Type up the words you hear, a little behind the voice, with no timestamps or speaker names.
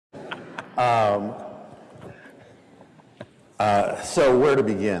So where to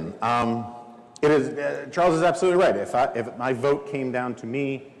begin? Charles is absolutely right. If my vote came down to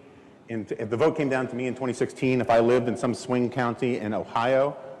me, if the vote came down to me in 2016, if I lived in some swing county in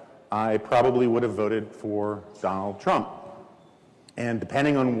Ohio, I probably would have voted for Donald Trump. And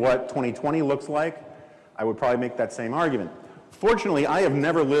depending on what 2020 looks like, I would probably make that same argument. Fortunately, I have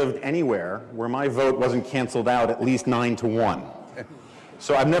never lived anywhere where my vote wasn't canceled out at least 9-1.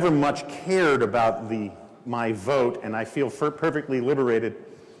 So I've never much cared about my vote, and I feel perfectly liberated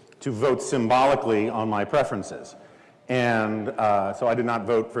to vote symbolically on my preferences. And so I did not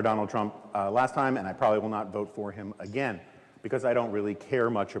vote for Donald Trump last time, and I probably will not vote for him again, because I don't really care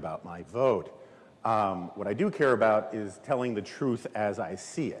much about my vote. What I do care about is telling the truth as I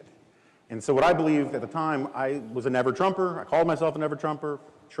see it. And so what I believed at the time, I was a never-Trumper. I called myself a never-Trumper.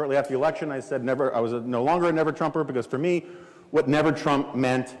 Shortly after the election, I said I was no longer a never-Trumper, because for me, what never-Trump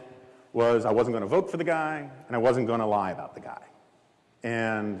meant was I wasn't going to vote for the guy, and I wasn't going to lie about the guy.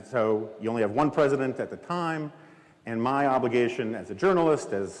 And so you only have one president at the time, and my obligation as a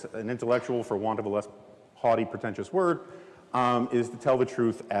journalist, as an intellectual, for want of a less haughty, pretentious word, is to tell the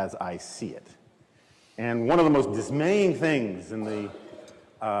truth as I see it. And one of the most dismaying things in the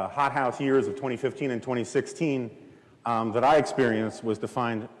hothouse years of 2015 and 2016 that I experienced was to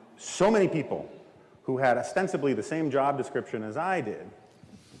find so many people who had ostensibly the same job description as I did,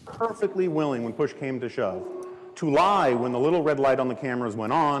 perfectly willing, when push came to shove, to lie when the little red light on the cameras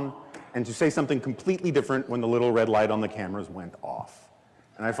went on, and to say something completely different when the little red light on the cameras went off.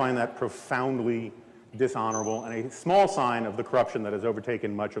 And I find that profoundly dishonorable and a small sign of the corruption that has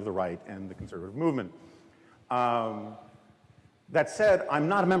overtaken much of the right and the conservative movement. That said, I'm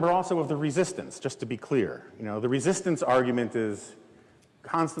not a member also of the resistance, just to be clear. You know, the resistance argument is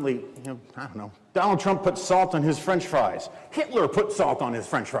constantly, I don't know, Donald Trump put salt on his French fries. Hitler put salt on his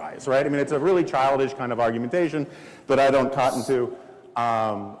French fries, right? I mean, it's a really childish kind of argumentation that I don't cotton to.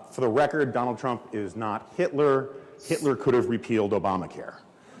 For the record, Donald Trump is not Hitler. Hitler could have repealed Obamacare.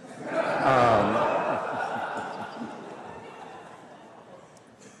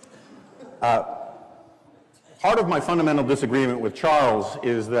 Part of my fundamental disagreement with Charles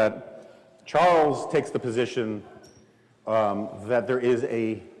is that Charles takes the position that there is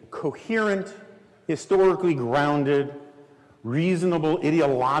a coherent, historically grounded, reasonable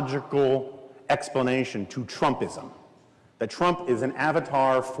ideological explanation to Trumpism. That Trump is an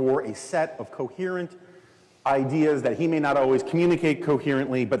avatar for a set of coherent ideas that he may not always communicate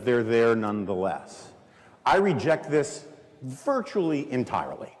coherently, but they're there nonetheless. I reject this virtually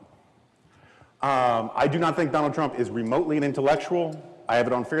entirely. I do not think Donald Trump is remotely an intellectual. I have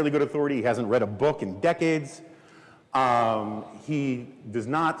it on fairly good authority. He hasn't read a book in decades. He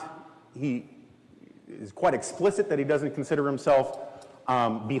is quite explicit that he doesn't consider himself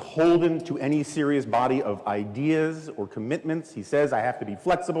beholden to any serious body of ideas or commitments. He says, I have to be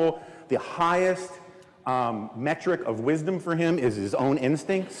flexible. The highest metric of wisdom for him is his own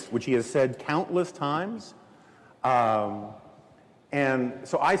instincts, which he has said countless times. And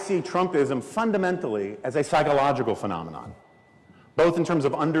so I see Trumpism fundamentally as a psychological phenomenon, both in terms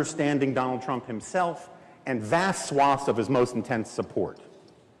of understanding Donald Trump himself and vast swaths of his most intense support.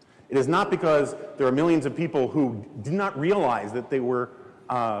 It is not because there are millions of people who did not realize that they were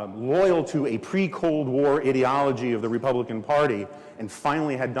loyal to a pre-Cold War ideology of the Republican Party and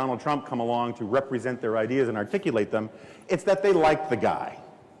finally had Donald Trump come along to represent their ideas and articulate them. It's that they liked the guy.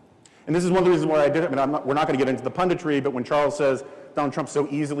 And this is one of the reasons why I did it. I mean, we're not going to get into the punditry, but when Charles says Donald Trump so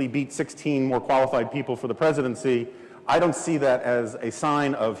easily beat 16 more qualified people for the presidency, I don't see that as a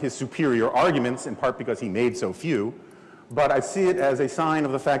sign of his superior arguments, in part because he made so few, but I see it as a sign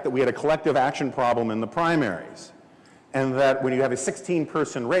of the fact that we had a collective action problem in the primaries, and that when you have a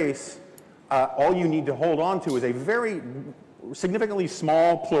 16-person race, all you need to hold on to is a very significantly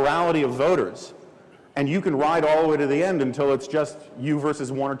small plurality of voters, and you can ride all the way to the end until it's just you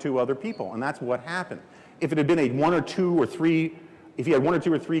versus one or two other people, and that's what happened. If it had been if you had one or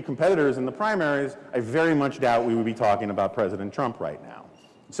two or three competitors in the primaries, I very much doubt we would be talking about President Trump right now.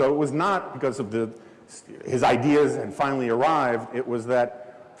 So it was not because of his ideas had finally arrived, it was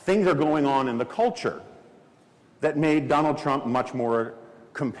that things are going on in the culture that made Donald Trump much more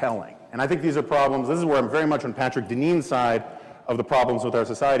compelling. And I think these are problems, this is where I'm very much on Patrick Deneen's side of the problems with our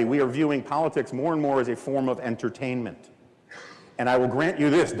society. We are viewing politics more and more as a form of entertainment. And I will grant you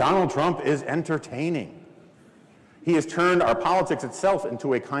this, Donald Trump is entertaining. He has turned our politics itself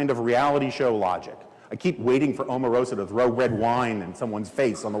into a kind of reality show logic. I keep waiting for Omarosa to throw red wine in someone's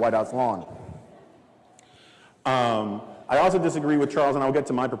face on the White House lawn. I also disagree with Charles, and I'll get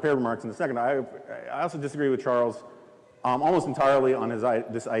to my prepared remarks in a second. I also disagree with Charles almost entirely on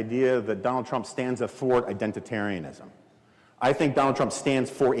this idea that Donald Trump stands athwart identitarianism. I think Donald Trump stands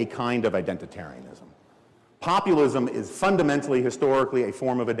for a kind of identitarianism. Populism is fundamentally, historically, a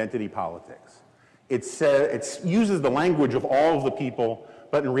form of identity politics. It uses the language of all of the people,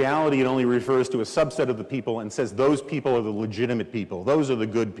 but in reality it only refers to a subset of the people and says those people are the legitimate people, those are the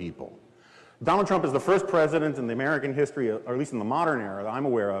good people. Donald Trump is the first president in the American history, or at least in the modern era that I'm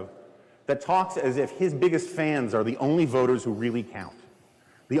aware of, that talks as if his biggest fans are the only voters who really count,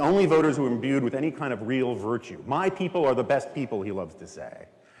 the only voters who are imbued with any kind of real virtue. My people are the best people, he loves to say.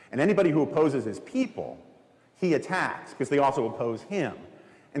 And anybody who opposes his people, he attacks, because they also oppose him.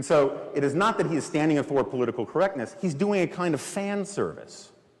 And so it is not that he is standing athwart political correctness, he's doing a kind of fan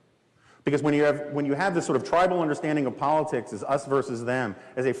service. Because when you have this sort of tribal understanding of politics as us versus them,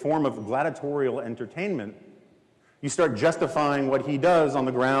 as a form of gladiatorial entertainment, you start justifying what he does on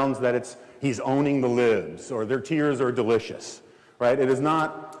the grounds that he's owning the libs, or their tears are delicious, right? It is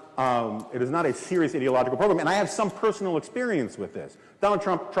not a serious ideological program, and I have some personal experience with this. Donald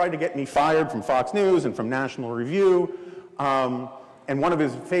Trump tried to get me fired from Fox News and from National Review, and one of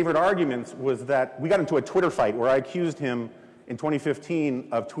his favorite arguments was that we got into a Twitter fight where I accused him in 2015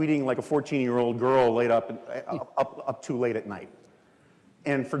 of tweeting like a 14-year-old girl laid up too late at night.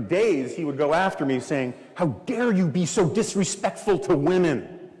 And for days, he would go after me saying, "How dare you be so disrespectful to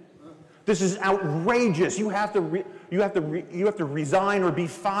women? This is outrageous. You have to resign or be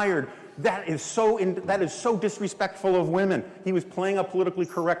fired. That is so disrespectful of women." He was playing a politically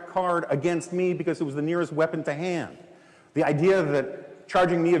correct card against me because it was the nearest weapon to hand. The idea that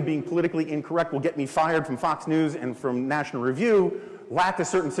charging me of being politically incorrect will get me fired from Fox News and from National Review lacked a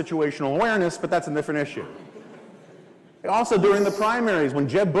certain situational awareness, but that's a different issue. Also, during the primaries, when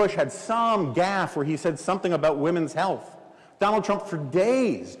Jeb Bush had some gaffe where he said something about women's health, Donald Trump for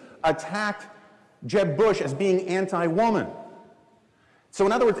days attacked Jeb Bush as being anti-woman. So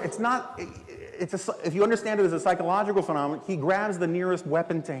in other words, if you understand it as a psychological phenomenon, he grabs the nearest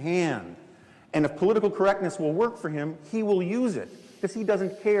weapon to hand. And if political correctness will work for him, he will use it, because he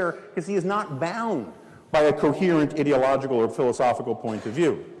doesn't care, because he is not bound by a coherent ideological or philosophical point of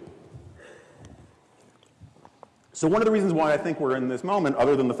view. So one of the reasons why I think we're in this moment,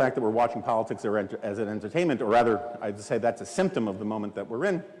 other than the fact that we're watching politics as an entertainment, or rather, I'd say that's a symptom of the moment that we're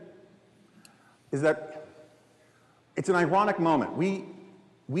in, is that it's an ironic moment. We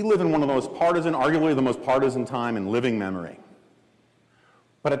live in one of the most partisan, arguably the most partisan time in living memory.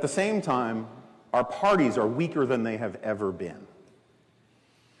 But at the same time, our parties are weaker than they have ever been.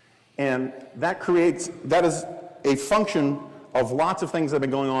 And that is a function of lots of things that have been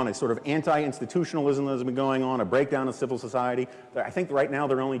going on, a sort of anti-institutionalism that has been going on, a breakdown of civil society. I think right now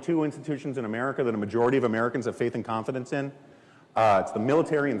there are only two institutions in America that a majority of Americans have faith and confidence in. It's the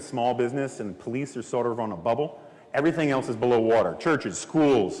military and small business, and police are sort of on a bubble. Everything else is below water. Churches,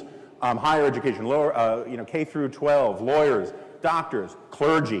 schools, higher education, lower, K through 12, lawyers, doctors,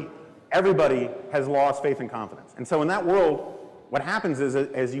 clergy. Everybody has lost faith and confidence. And so in that world, what happens is,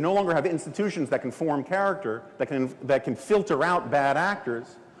 as you no longer have institutions that can form character, that can filter out bad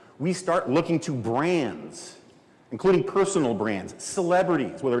actors, we start looking to brands, including personal brands,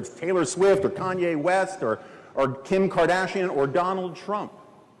 celebrities, whether it's Taylor Swift or Kanye West or Kim Kardashian or Donald Trump.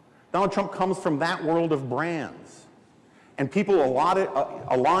 Donald Trump comes from that world of brands. And people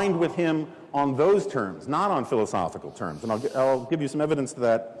aligned with him on those terms, not on philosophical terms. And I'll give you some evidence to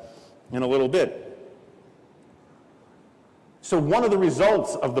that in a little bit. So one of the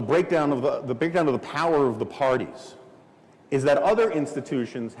results of the breakdown of the power of the parties is that other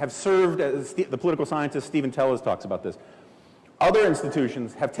institutions have served, as the political scientist Stephen Tellez talks about this, other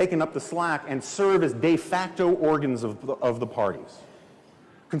institutions have taken up the slack and serve as de facto organs of the parties.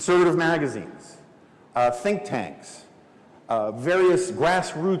 Conservative magazines, think tanks, various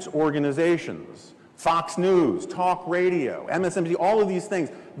grassroots organizations, Fox News, talk radio, MSNBC, all of these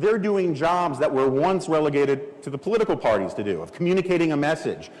things, they're doing jobs that were once relegated to the political parties to do, of communicating a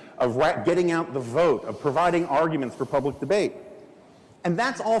message, of getting out the vote, of providing arguments for public debate. And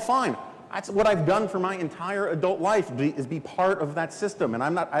that's all fine. That's what I've done for my entire adult life, is be part of that system. And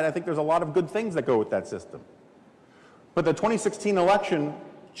I think there's a lot of good things that go with that system. But the 2016 election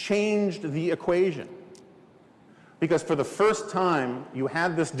changed the equation. Because for the first time, you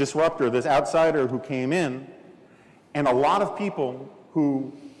had this disruptor, this outsider who came in, and a lot of people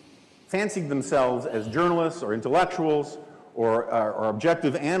who fancied themselves as journalists or intellectuals or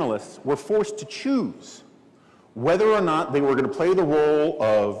objective analysts were forced to choose whether or not they were going to play the role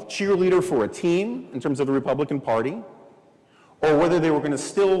of cheerleader for a team in terms of the Republican Party, or whether they were going to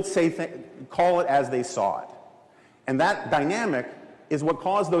still call it as they saw it. And that dynamic is what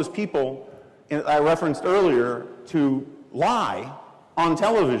caused those people I referenced earlier, to lie on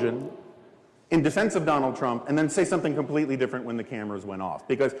television in defense of Donald Trump and then say something completely different when the cameras went off.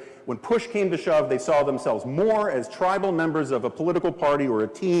 Because when push came to shove, they saw themselves more as tribal members of a political party or a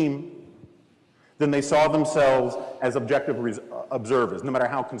team than they saw themselves as objective observers, no matter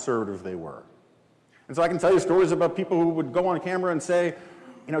how conservative they were. And so I can tell you stories about people who would go on camera and say,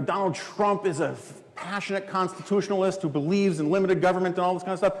 you know, Donald Trump is a passionate constitutionalist who believes in limited government and all this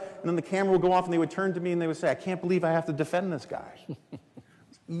kind of stuff. And then the camera would go off and they would turn to me and they would say, I can't believe I have to defend this guy.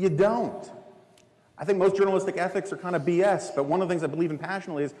 You don't. I think most journalistic ethics are kind of BS, but one of the things I believe in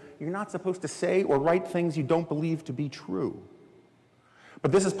passionately is you're not supposed to say or write things you don't believe to be true.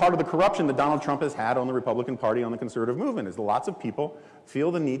 But this is part of the corruption that Donald Trump has had on the Republican Party, on the conservative movement, is lots of people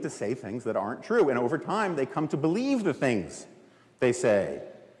feel the need to say things that aren't true. And over time, they come to believe the things they say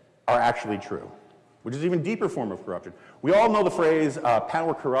are actually true, which is an even deeper form of corruption. We all know the phrase,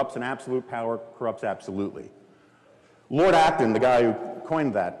 power corrupts and absolute power corrupts absolutely. Lord Acton, the guy who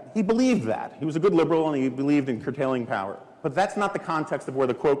coined that, he believed that. He was a good liberal and he believed in curtailing power. But that's not the context of where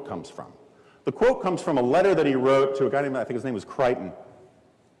the quote comes from. The quote comes from a letter that he wrote to a guy named, I think his name was Crichton,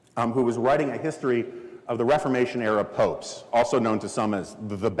 who was writing a history of the Reformation era popes, also known to some as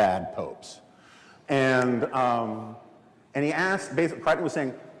the bad popes. And he asked, basically, Crichton was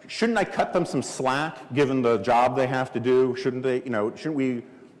saying, shouldn't I cut them some slack given the job they have to do? Shouldn't they, shouldn't we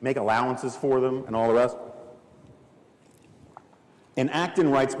make allowances for them and all the rest? And Acton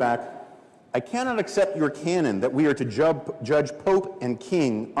writes back, I cannot accept your canon that we are to judge Pope and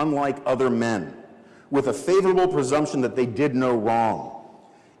King unlike other men, with a favorable presumption that they did no wrong.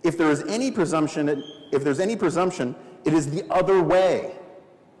 If there's any presumption, it is the other way,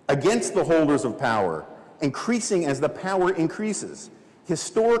 against the holders of power, increasing as the power increases.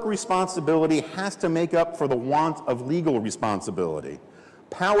 Historic responsibility has to make up for the want of legal responsibility.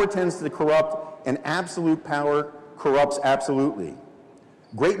 Power tends to corrupt, and absolute power corrupts absolutely.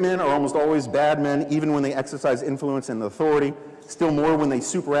 Great men are almost always bad men, even when they exercise influence and authority, still more when they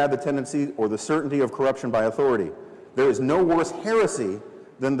superadd the tendency or the certainty of corruption by authority. There is no worse heresy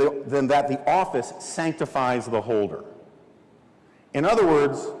than that the office sanctifies the holder. In other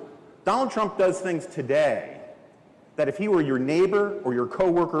words, Donald Trump does things today that if he were your neighbor or your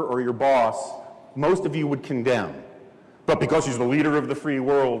coworker or your boss, most of you would condemn. But because he's the leader of the free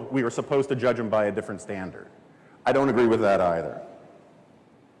world, we are supposed to judge him by a different standard. I don't agree with that either.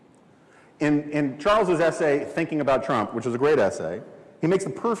 In Charles's essay, Thinking About Trump, which is a great essay, he makes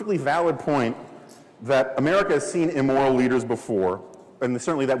the perfectly valid point that America has seen immoral leaders before, and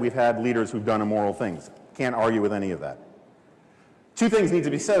certainly that we've had leaders who've done immoral things. Can't argue with any of that. Two things need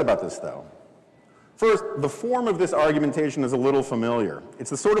to be said about this, though. First, the form of this argumentation is a little familiar. It's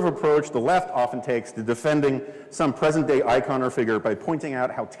the sort of approach the left often takes to defending some present-day icon or figure by pointing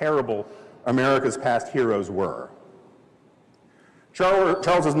out how terrible America's past heroes were.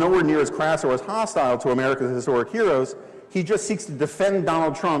 Charles is nowhere near as crass or as hostile to America's historic heroes. He just seeks to defend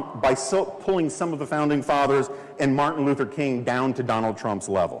Donald Trump by pulling some of the founding fathers and Martin Luther King down to Donald Trump's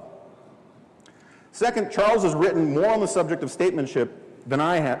level. Second, Charles has written more on the subject of statesmanship than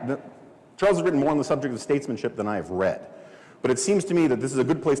I have. Charles has written more on the subject of statesmanship than I have read. But it seems to me that this is a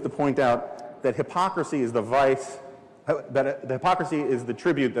good place to point out that hypocrisy is the vice, that the hypocrisy is the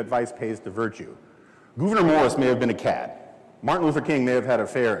tribute that vice pays to virtue. Gouverneur Morris may have been a cad. Martin Luther King may have had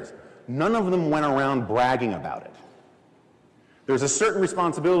affairs. None of them went around bragging about it. There's a certain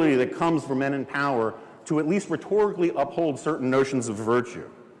responsibility that comes from men in power to at least rhetorically uphold certain notions of virtue.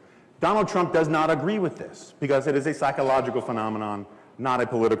 Donald Trump does not agree with this because it is a psychological phenomenon, not a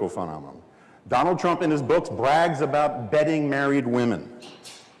political phenomenon. Donald Trump in his books brags about bedding married women.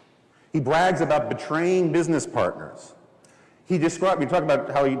 He brags about betraying business partners. We talk about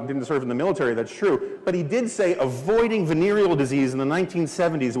how he didn't serve in the military, that's true, but he did say avoiding venereal disease in the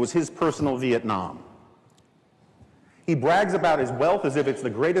 1970s was his personal Vietnam. He brags about his wealth as if it's the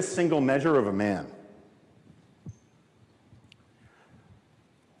greatest single measure of a man.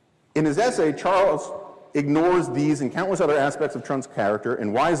 In his essay, Charles ignores these and countless other aspects of Trump's character,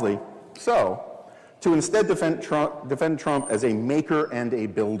 and wisely so, to instead defend Trump as a maker and a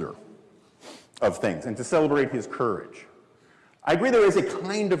builder of things, and to celebrate his courage. I agree there is a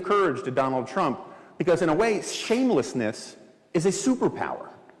kind of courage to Donald Trump because, in a way, shamelessness is a superpower.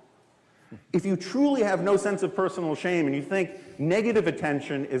 If you truly have no sense of personal shame and you think negative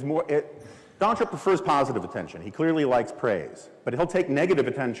attention is more... Donald Trump prefers positive attention. He clearly likes praise. But he'll take negative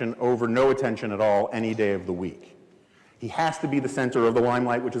attention over no attention at all any day of the week. He has to be the center of the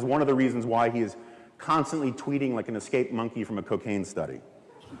limelight, which is one of the reasons why he is constantly tweeting like an escaped monkey from a cocaine study.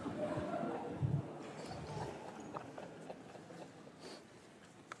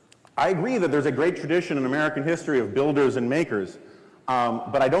 I agree that there's a great tradition in American history of builders and makers,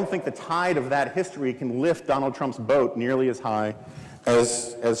 but I don't think the tide of that history can lift Donald Trump's boat nearly as high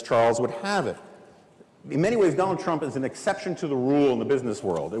as Charles would have it. In many ways, Donald Trump is an exception to the rule in the business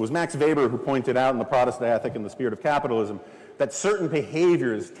world. It was Max Weber who pointed out in The Protestant Ethic and the Spirit of Capitalism that certain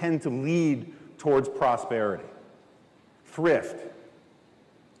behaviors tend to lead towards prosperity. Thrift,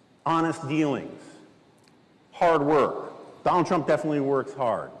 honest dealings, hard work. Donald Trump definitely works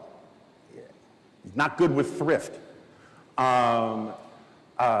hard. He's not good with thrift. And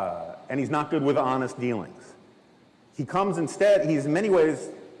he's not good with honest dealings. He comes instead, he's in many ways,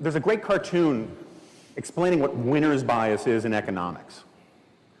 there's a great cartoon explaining what winner's bias is in economics.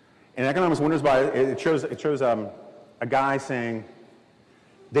 In economics, winner's bias, it shows a guy saying,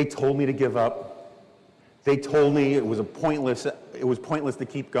 they told me to give up. They told me it was pointless to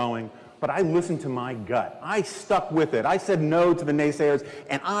keep going, but I listened to my gut. I stuck with it. I said no to the naysayers,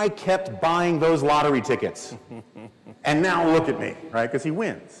 and I kept buying those lottery tickets. And now look at me, right? Because he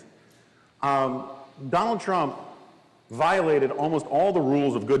wins. Donald Trump violated almost all the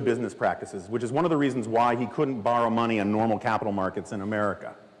rules of good business practices, which is one of the reasons why he couldn't borrow money on normal capital markets in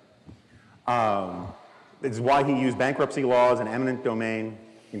America. It's why he used bankruptcy laws and eminent domain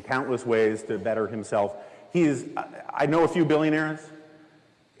in countless ways to better himself. I know a few billionaires.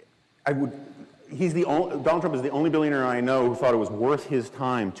 Donald Trump is the only billionaire I know who thought it was worth his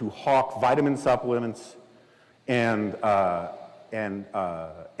time to hawk vitamin supplements and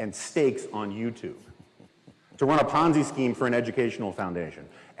steaks on YouTube, to run a Ponzi scheme for an educational foundation.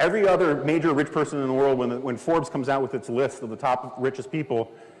 Every other major rich person in the world, when Forbes comes out with its list of the top richest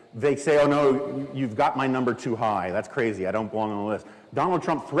people, they say, oh no, you've got my number too high. That's crazy, I don't belong on the list. Donald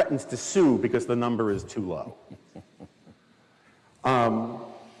Trump threatens to sue because the number is too low.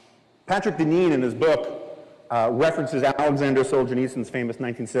 Patrick Deneen, in his book, references Alexander Solzhenitsyn's famous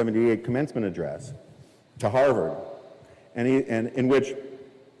 1978 commencement address to Harvard, and in which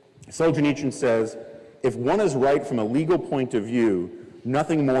Solzhenitsyn says, if one is right from a legal point of view,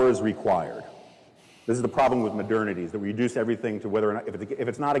 nothing more is required. This is the problem with modernity, is that we reduce everything to whether or not, if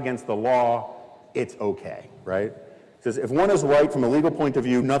it's not against the law, it's okay, right? It says, if one is right from a legal point of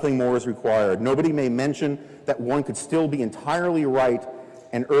view, nothing more is required. Nobody may mention that one could still be entirely right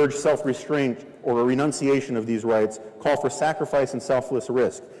and urge self-restraint or a renunciation of these rights, call for sacrifice and selfless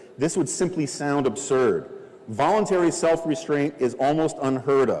risk. This would simply sound absurd. Voluntary self-restraint is almost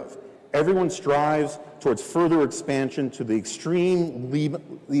unheard of. Everyone strives towards further expansion to the extreme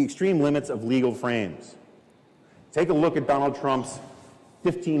limits of legal frames. Take a look at Donald Trump's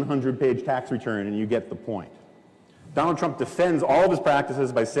 1,500-page tax return and you get the point. Donald Trump defends all of his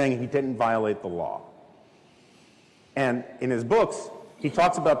practices by saying he didn't violate the law. And in his books, he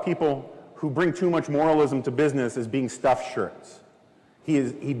talks about people who bring too much moralism to business as being stuffed shirts.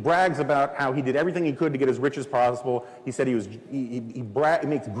 He brags about how he did everything he could to get as rich as possible. He said he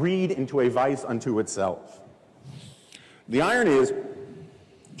makes greed into a vice unto itself. The irony is,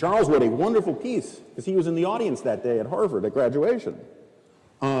 Charles wrote a wonderful piece, because he was in the audience that day at Harvard at graduation.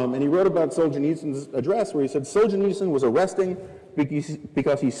 And he wrote about Solzhenitsyn's address, where he said, Solzhenitsyn was arresting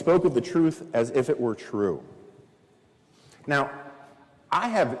because he spoke of the truth as if it were true. Now, I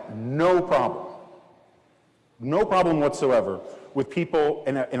have no problem whatsoever with people,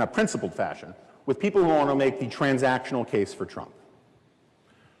 in a principled fashion, with people who want to make the transactional case for Trump.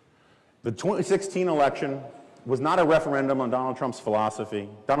 The 2016 election was not a referendum on Donald Trump's philosophy.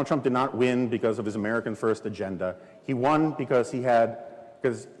 Donald Trump did not win because of his American First agenda. He won because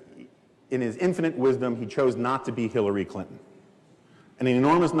because in his infinite wisdom, he chose not to be Hillary Clinton. And an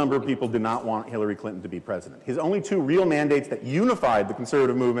enormous number of people did not want Hillary Clinton to be president. His only two real mandates that unified the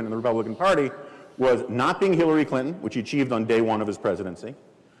conservative movement and the Republican Party was not being Hillary Clinton, which he achieved on day one of his presidency,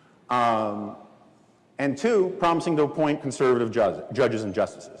 and two, promising to appoint conservative judges and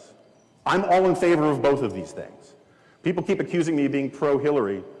justices. I'm all in favor of both of these things. People keep accusing me of being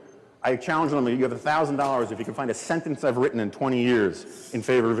pro-Hillary. I challenge them, you have $1,000 if you can find a sentence I've written in 20 years in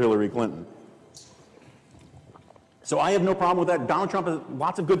favor of Hillary Clinton. So I have no problem with that. Donald Trump,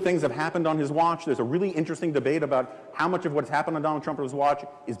 lots of good things have happened on his watch. There's a really interesting debate about how much of what's happened on Donald Trump's watch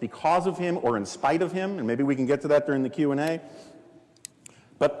is because of him or in spite of him, and maybe we can get to that during the Q&A.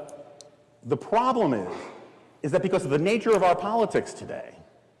 But the problem is that because of the nature of our politics today,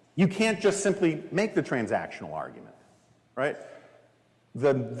 you can't just simply make the transactional argument, right?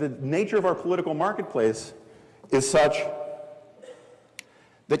 The nature of our political marketplace is such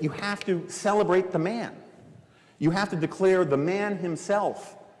that you have to celebrate the man. You have to declare the man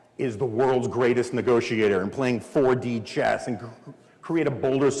himself is the world's greatest negotiator and playing 4D chess and create a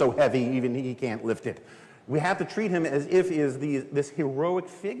boulder so heavy even he can't lift it. We have to treat him as if he is this heroic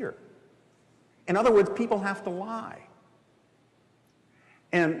figure. In other words, people have to lie.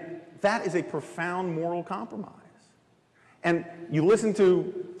 And that is a profound moral compromise. And you listen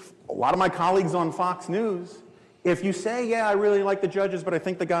to a lot of my colleagues on Fox News, if you say, yeah, I really like the judges, but I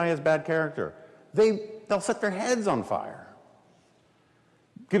think the guy has bad character, they'll set their heads on fire.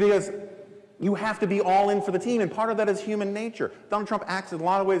 Because you have to be all in for the team, and part of that is human nature. Donald Trump acts in a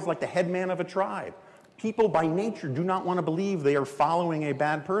lot of ways like the head man of a tribe. People by nature do not want to believe they are following a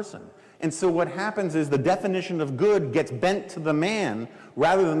bad person. And so what happens is the definition of good gets bent to the man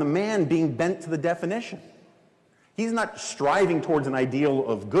rather than the man being bent to the definition. He's not striving towards an ideal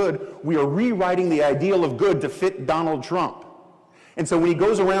of good. We are rewriting the ideal of good to fit Donald Trump. And so when he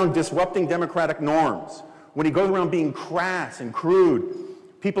goes around disrupting democratic norms, when he goes around being crass and crude,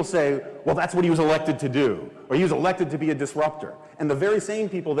 people say, well, that's what he was elected to do, or he was elected to be a disruptor. And the very same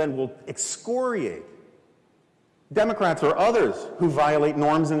people then will excoriate Democrats or others who violate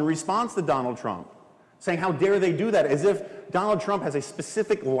norms in response to Donald Trump, saying how dare they do that, as if Donald Trump has a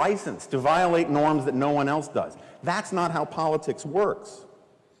specific license to violate norms that no one else does. That's not how politics works.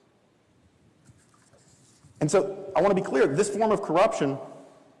 And so I want to be clear, this form of corruption,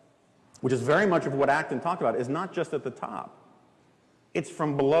 which is very much of what Acton talked about, is not just at the top. It's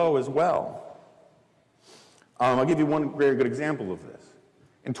from below as well. I'll give you one very good example of this.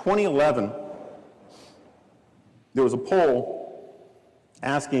 In 2011, there was a poll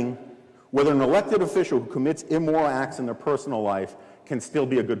asking whether an elected official who commits immoral acts in their personal life can still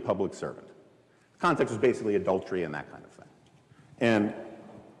be a good public servant. The context was basically adultery and that kind of thing. And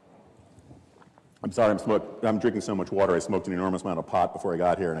I'm sorry, I'm drinking so much water, I smoked an enormous amount of pot before I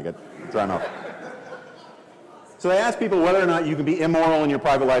got here and I got dry mouth. So they asked people whether or not you can be immoral in your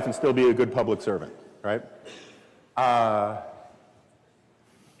private life and still be a good public servant, right?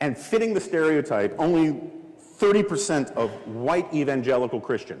 And fitting the stereotype, only 30% of white evangelical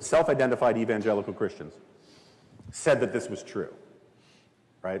Christians, self-identified evangelical Christians, said that this was true,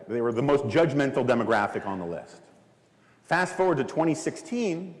 right? They were the most judgmental demographic on the list. Fast forward to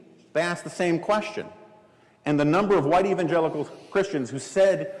 2016, they asked the same question. And the number of white evangelical Christians who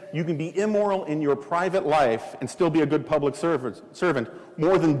said you can be immoral in your private life and still be a good public servant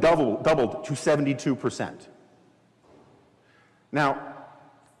more than doubled to 72%. Now,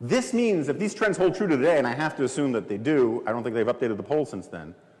 this means if these trends hold true today, and I have to assume that they do, I don't think they've updated the poll since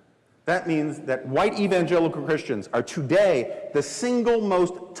then, that means that white evangelical Christians are today the single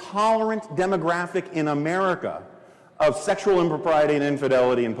most tolerant demographic in America of sexual impropriety and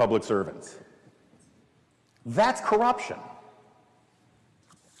infidelity in public servants. That's corruption.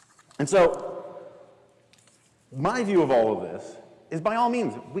 And so, my view of all of this is, by all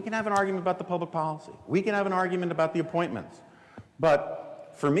means, we can have an argument about the public policy. We can have an argument about the appointments. But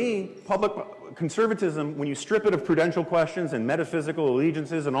for me, public conservatism, when you strip it of prudential questions and metaphysical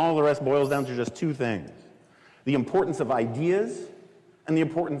allegiances and all the rest, boils down to just two things: the importance of ideas and the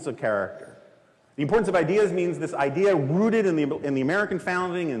importance of character. The importance of ideas means this idea rooted in the American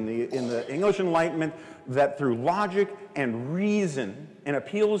founding, in the English Enlightenment, that through logic and reason and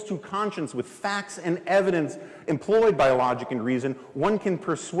appeals to conscience with facts and evidence employed by logic and reason, one can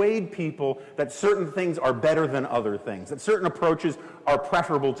persuade people that certain things are better than other things, that certain approaches are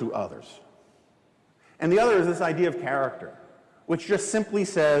preferable to others. And the other is this idea of character, which just simply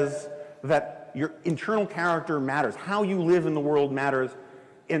says that your internal character matters. How you live in the world matters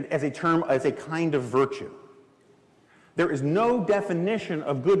as a kind of virtue. There is no definition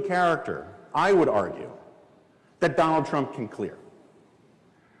of good character, I would argue, that Donald Trump can clear.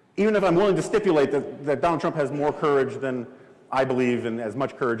 Even if I'm willing to stipulate that Donald Trump has more courage than I believe and as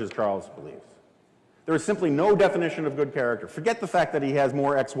much courage as Charles believes. There is simply no definition of good character. Forget the fact that he has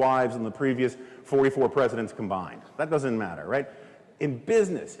more ex-wives than the previous 44 presidents combined. That doesn't matter, right? In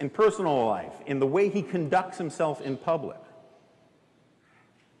business, in personal life, in the way he conducts himself in public,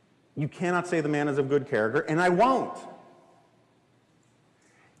 you cannot say the man is of good character, and I won't.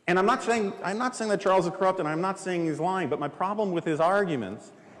 And I'm not saying that Charles is corrupt, and I'm not saying he's lying, but my problem with his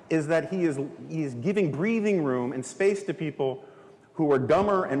arguments is that he is giving breathing room and space to people who are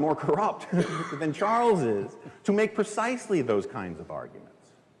dumber and more corrupt than Charles is to make precisely those kinds of arguments.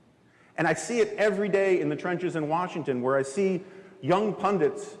 And I see it every day in the trenches in Washington, where I see young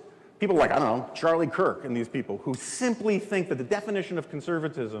pundits, people like, I don't know, Charlie Kirk and these people, who simply think that the definition of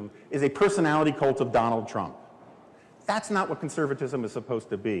conservatism is a personality cult of Donald Trump. That's not what conservatism is supposed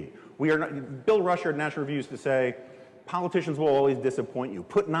to be. Bill Rusher at National Review used to say, politicians will always disappoint you.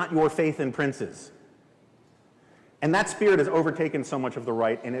 Put not your faith in princes. And that spirit has overtaken so much of the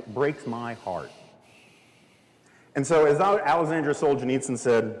right, and it breaks my heart. And so, as Alexander Solzhenitsyn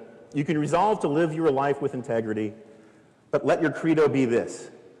said, you can resolve to live your life with integrity, but let your credo be this: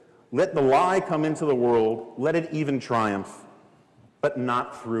 Let the lie come into the world, let it even triumph, but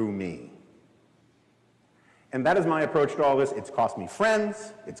not through me. And that is my approach to all this. It's cost me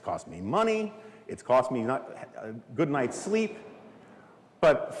friends, it's cost me money, it's cost me a good night's sleep.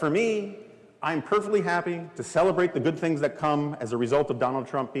 But for me, I'm perfectly happy to celebrate the good things that come as a result of Donald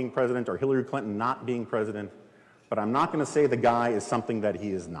Trump being president or Hillary Clinton not being president. But I'm not going to say the guy is something that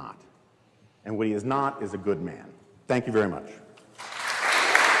he is not. And what he is not is a good man. Thank you very much.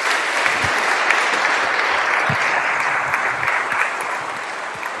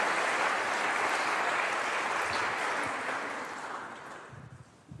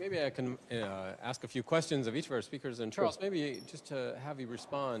 Maybe I can ask a few questions of each of our speakers. And Charles, maybe just to have you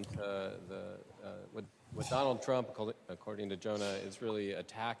respond to what Donald Trump, according to Jonah, is really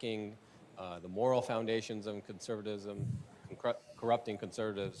attacking the moral foundations of conservatism, corrupting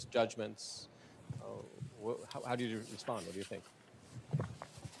conservatives' judgments. How do you respond? What do you think?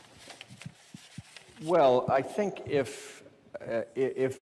 Well, I think if